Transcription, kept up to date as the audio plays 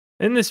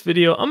In this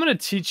video, I'm going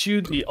to teach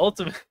you the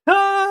ultimate.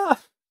 All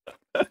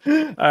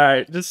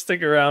right, just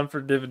stick around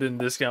for dividend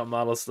discount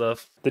model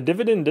stuff. The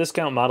dividend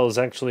discount model is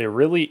actually a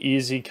really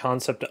easy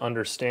concept to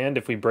understand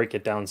if we break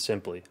it down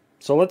simply.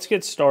 So let's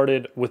get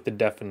started with the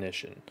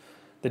definition.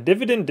 The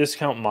dividend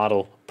discount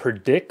model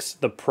predicts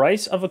the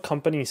price of a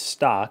company's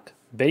stock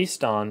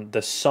based on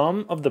the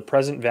sum of the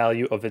present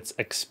value of its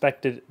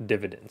expected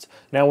dividends.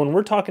 Now, when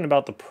we're talking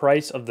about the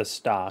price of the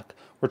stock,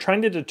 we're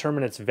trying to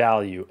determine its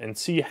value and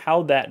see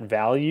how that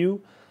value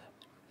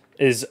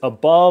is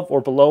above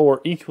or below or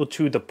equal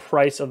to the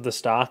price of the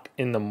stock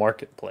in the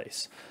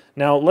marketplace.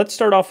 Now, let's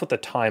start off with the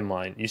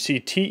timeline. You see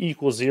t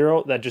equals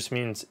 0, that just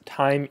means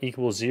time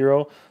equals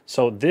 0.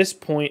 So this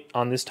point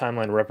on this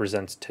timeline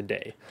represents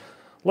today.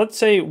 Let's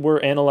say we're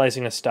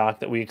analyzing a stock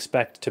that we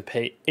expect to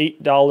pay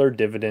 $8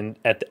 dividend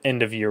at the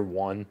end of year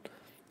 1,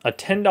 a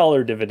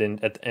 $10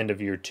 dividend at the end of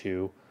year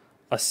 2,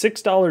 a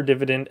 $6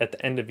 dividend at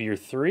the end of year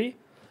 3,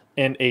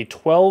 and a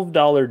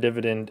 $12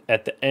 dividend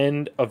at the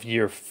end of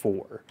year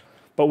 4.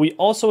 But we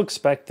also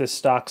expect this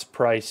stock's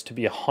price to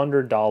be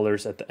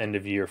 $100 at the end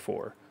of year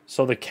 4.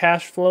 So the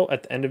cash flow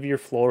at the end of year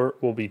 4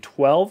 will be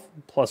 12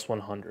 plus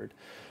 100.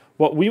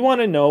 What we want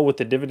to know with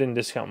the dividend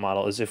discount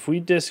model is if we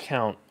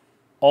discount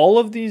all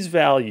of these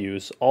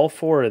values, all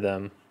 4 of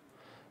them,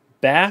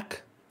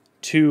 back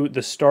to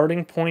the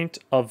starting point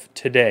of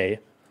today,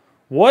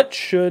 what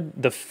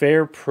should the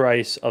fair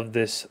price of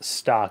this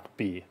stock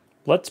be?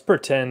 Let's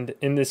pretend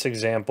in this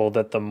example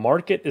that the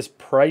market is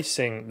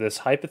pricing this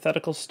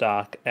hypothetical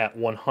stock at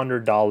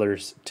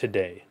 $100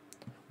 today.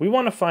 We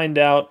want to find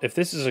out if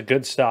this is a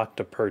good stock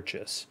to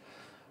purchase.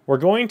 We're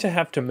going to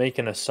have to make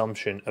an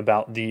assumption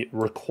about the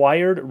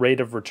required rate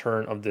of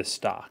return of this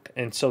stock.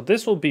 And so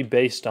this will be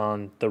based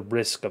on the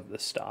risk of the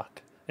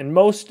stock. In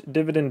most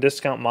dividend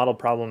discount model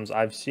problems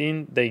I've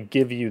seen, they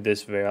give you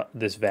this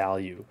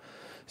value.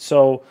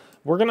 So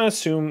we're going to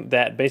assume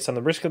that based on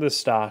the risk of the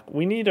stock,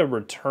 we need a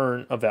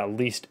return of at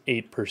least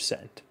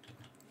 8%.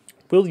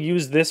 We'll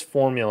use this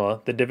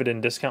formula, the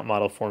dividend discount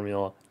model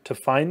formula, to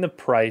find the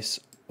price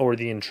or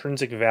the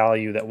intrinsic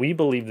value that we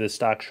believe the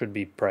stock should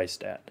be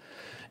priced at.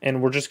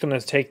 And we're just going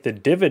to take the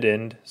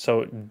dividend,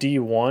 so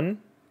D1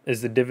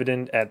 is the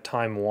dividend at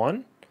time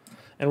 1,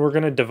 and we're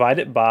going to divide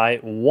it by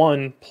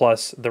 1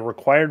 plus the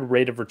required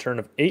rate of return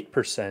of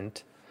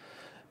 8%,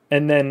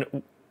 and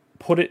then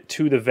put it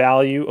to the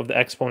value of the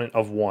exponent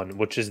of 1,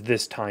 which is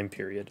this time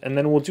period. And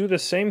then we'll do the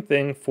same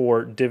thing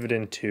for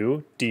dividend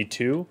 2,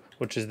 D2,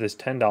 which is this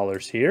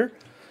 $10 here,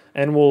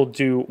 and we'll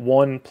do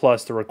 1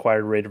 plus the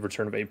required rate of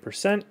return of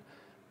 8%,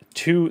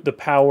 to the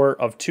power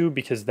of 2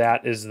 because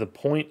that is the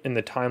point in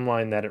the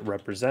timeline that it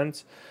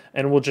represents.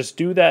 And we'll just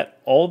do that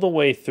all the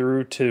way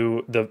through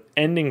to the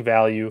ending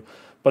value.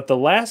 But the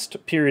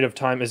last period of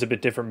time is a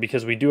bit different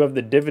because we do have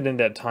the dividend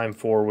at time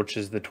 4, which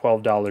is the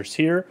 $12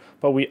 here.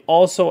 But we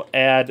also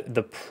add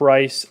the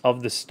price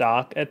of the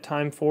stock at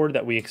time 4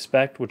 that we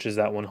expect, which is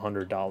that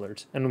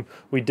 $100. And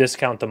we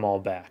discount them all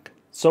back.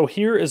 So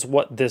here is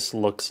what this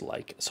looks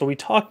like. So we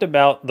talked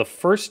about the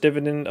first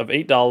dividend of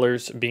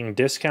 $8 being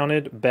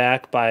discounted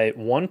back by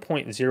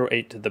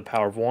 1.08 to the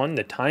power of 1,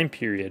 the time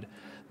period.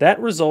 That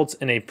results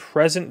in a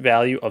present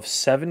value of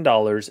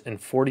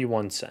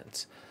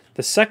 $7.41.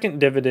 The second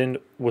dividend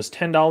was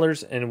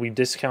 $10 and we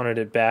discounted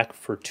it back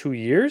for 2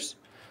 years.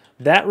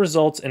 That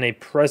results in a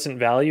present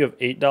value of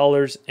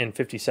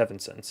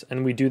 $8.57.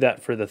 And we do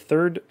that for the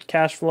third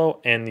cash flow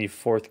and the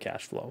fourth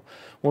cash flow.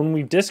 When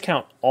we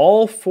discount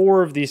all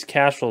 4 of these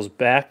cash flows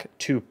back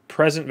to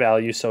present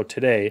value, so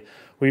today,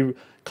 we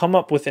come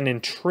up with an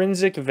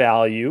intrinsic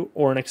value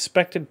or an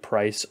expected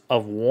price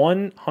of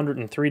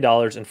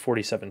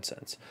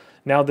 $103.47.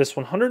 Now, this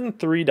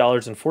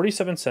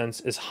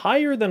 $103.47 is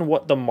higher than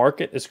what the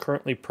market is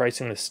currently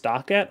pricing the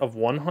stock at of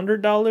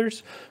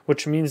 $100,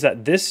 which means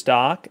that this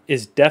stock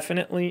is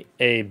definitely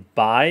a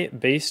buy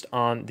based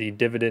on the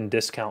dividend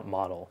discount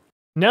model.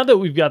 Now that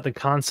we've got the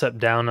concept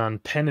down on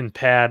pen and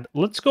pad,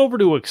 let's go over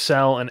to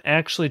Excel and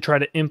actually try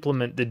to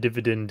implement the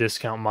dividend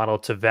discount model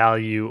to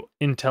value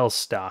Intel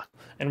stock.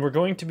 And we're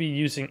going to be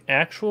using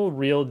actual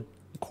real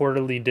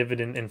quarterly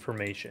dividend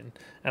information.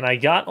 And I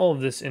got all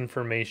of this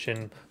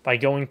information by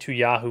going to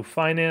Yahoo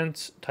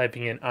Finance,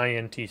 typing in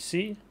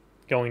INTC,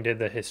 going to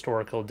the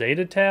historical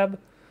data tab,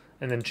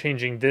 and then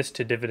changing this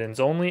to dividends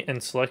only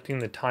and selecting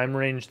the time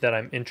range that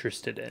I'm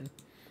interested in.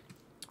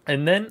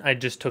 And then I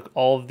just took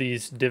all of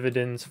these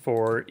dividends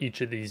for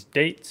each of these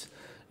dates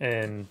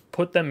and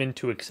put them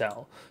into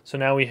Excel. So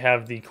now we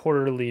have the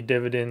quarterly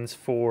dividends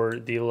for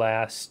the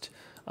last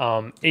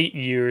 8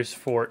 years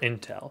for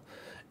Intel.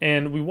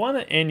 And we want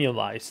to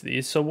annualize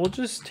these, so we'll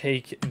just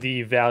take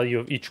the value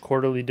of each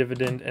quarterly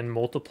dividend and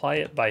multiply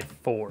it by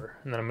 4.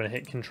 And then I'm going to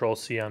hit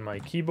Control-C on my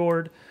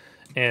keyboard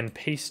and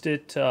paste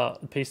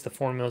the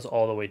formulas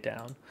all the way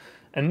down.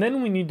 And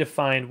then we need to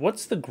find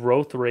what's the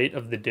growth rate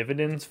of the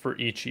dividends for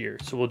each year.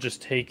 So we'll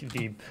just take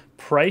the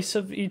price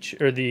of each,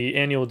 or the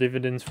annual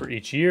dividends for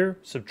each year,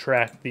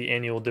 subtract the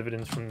annual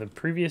dividends from the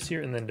previous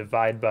year, and then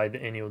divide by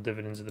the annual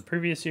dividends of the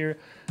previous year.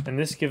 And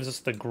this gives us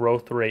the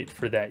growth rate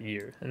for that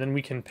year. And then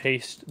we can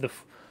paste the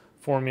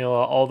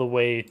formula all the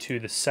way to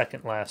the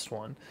second last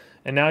one.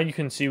 And now you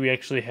can see we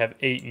actually have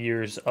 8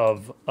 years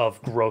of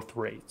growth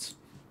rates.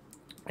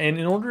 And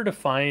in order to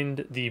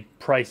find the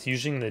price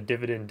using the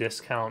dividend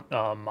discount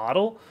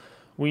model,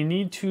 we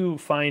need to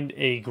find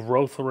a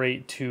growth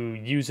rate to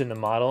use in the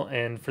model.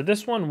 And for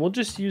this one, we'll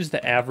just use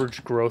the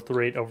average growth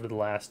rate over the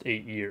last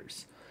 8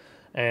 years.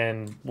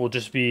 And we'll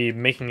just be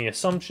making the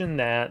assumption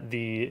that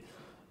the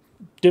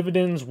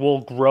dividends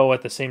will grow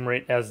at the same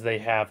rate as they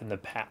have in the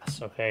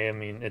past. Okay, I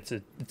mean, it's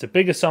a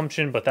big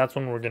assumption, but that's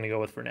one we're going to go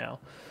with for now.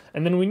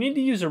 And then we need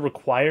to use a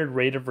required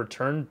rate of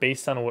return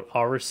based on what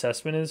our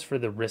assessment is for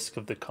the risk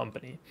of the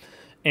company.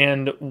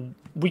 And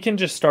we can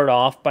just start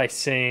off by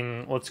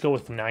saying, let's go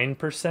with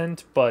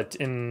 9%, but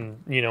in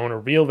a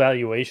real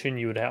valuation,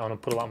 you would want to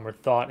put a lot more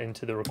thought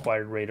into the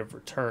required rate of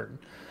return.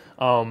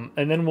 And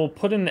then we'll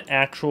put in the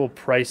actual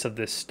price of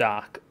this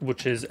stock,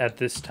 which is at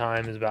this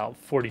time is about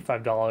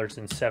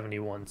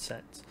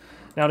 $45.71.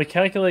 Now to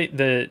calculate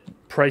the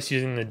price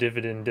using the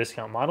dividend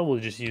discount model, we'll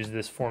just use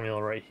this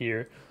formula right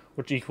here,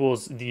 which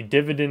equals the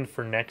dividend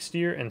for next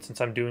year. And since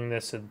I'm doing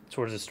this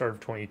towards the start of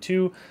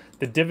 22,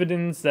 the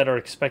dividends that are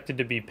expected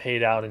to be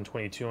paid out in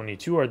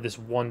 2022 are this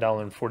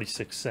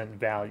 $1.46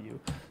 value.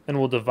 Then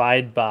we'll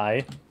divide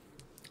by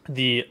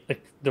the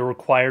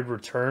required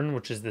return,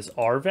 which is this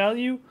R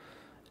value,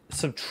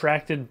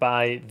 subtracted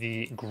by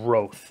the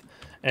growth.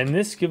 And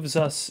this gives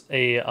us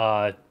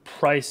a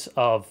price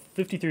of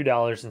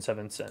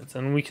 $53.07.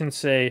 And we can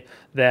say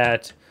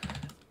that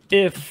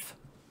if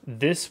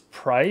this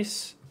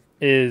price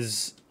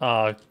is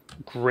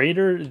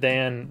greater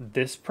than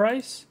this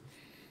price,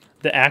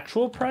 the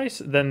actual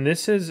price, then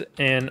this is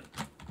an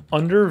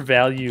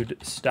undervalued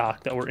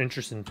stock that we're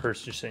interested in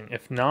purchasing.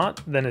 If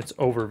not, then it's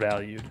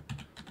overvalued.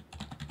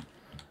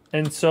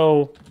 And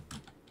so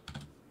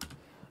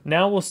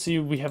now we'll see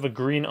we have a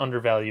green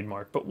undervalued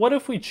mark. But what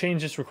if we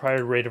change this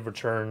required rate of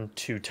return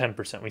to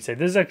 10%? We say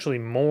this is actually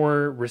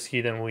more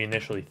risky than we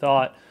initially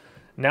thought.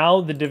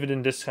 Now the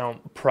dividend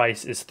discount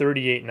price is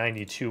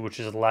 $38.92, which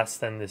is less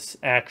than this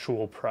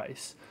actual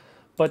price.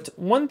 But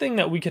one thing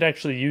that we could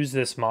actually use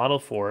this model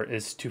for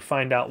is to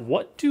find out,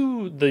 what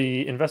do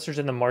the investors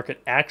in the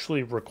market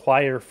actually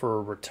require for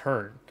a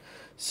return?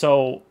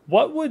 So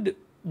what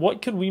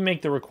could we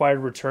make the required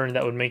return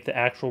that would make the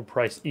actual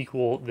price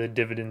equal the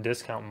dividend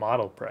discount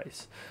model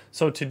price?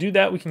 So to do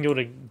that, we can go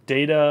to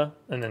data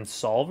and then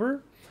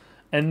solver,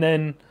 and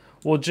then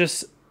we'll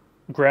just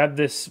grab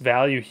this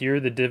value here,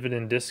 the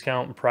dividend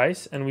discount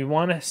price, and we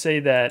want to say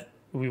that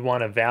we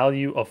want a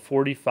value of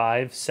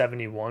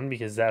 45.71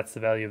 because that's the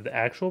value of the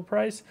actual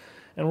price.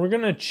 And we're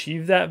going to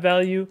achieve that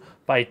value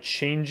by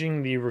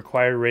changing the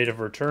required rate of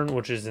return,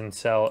 which is in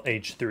cell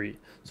H3.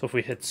 So if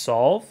we hit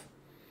solve,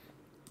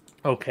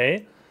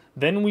 okay,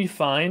 then we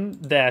find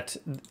that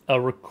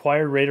a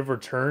required rate of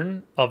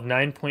return of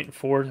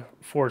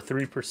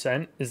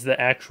 9.443% is the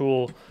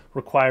actual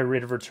required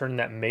rate of return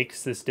that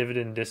makes this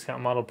dividend discount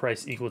model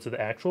price equal to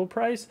the actual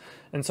price.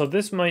 And so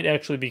this might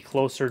actually be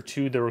closer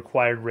to the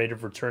required rate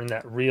of return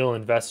that real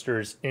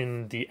investors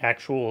in the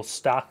actual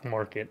stock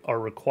market are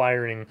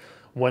requiring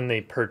when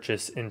they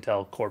purchase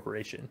Intel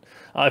Corporation.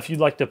 If you'd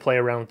like to play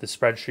around with the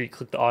spreadsheet,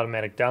 click the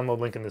automatic download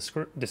link in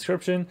the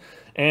description.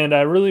 And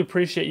I really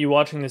appreciate you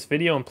watching this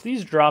video, and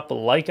please drop a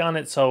like on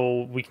it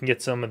so we can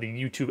get some of the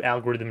YouTube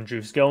algorithm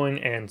juice going,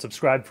 and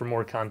subscribe for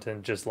more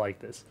content just like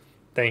this.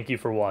 Thank you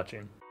for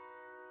watching.